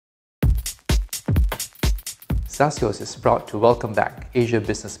Sasios is proud to welcome back Asia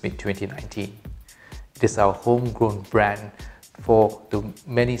Business Meet 2019. It is our homegrown brand for the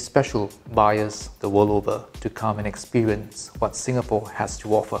many special buyers the world over to come and experience what Singapore has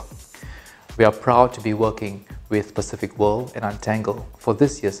to offer. We are proud to be working with Pacific World and Untangle for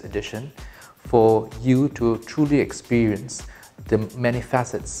this year's edition for you to truly experience the many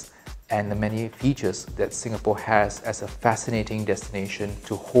facets and the many features that Singapore has as a fascinating destination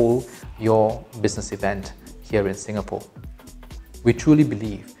to hold your business event here in Singapore. We truly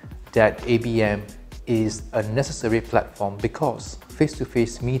believe that ABM is a necessary platform because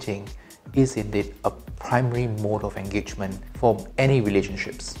face-to-face meeting is indeed a primary mode of engagement for any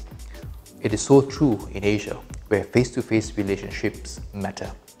relationships. It is so true in Asia, where face-to-face relationships matter.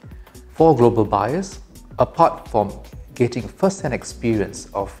 For global buyers, apart from getting first-hand experience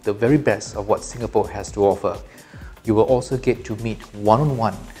of the very best of what Singapore has to offer, you will also get to meet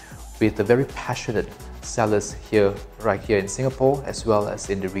one-on-one with the very passionate sellers right here in Singapore as well as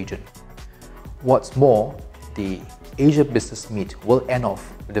in the region. What's more, the Asia Business Meet will end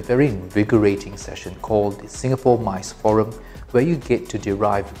off with a very invigorating session called the Singapore MICE Forum, where you get to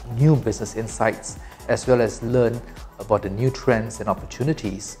derive new business insights as well as learn about the new trends and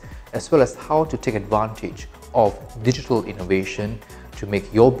opportunities, as well as how to take advantage of digital innovation to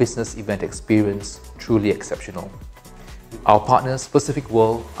make your business event experience truly exceptional. Our partners Pacific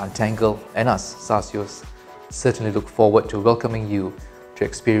World, Untangle and us, Sasios, certainly look forward to welcoming you to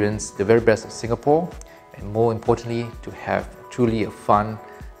experience the very best of Singapore and more importantly to have truly a fun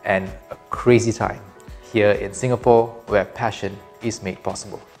and a crazy time here in Singapore where passion is made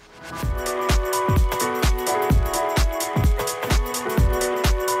possible.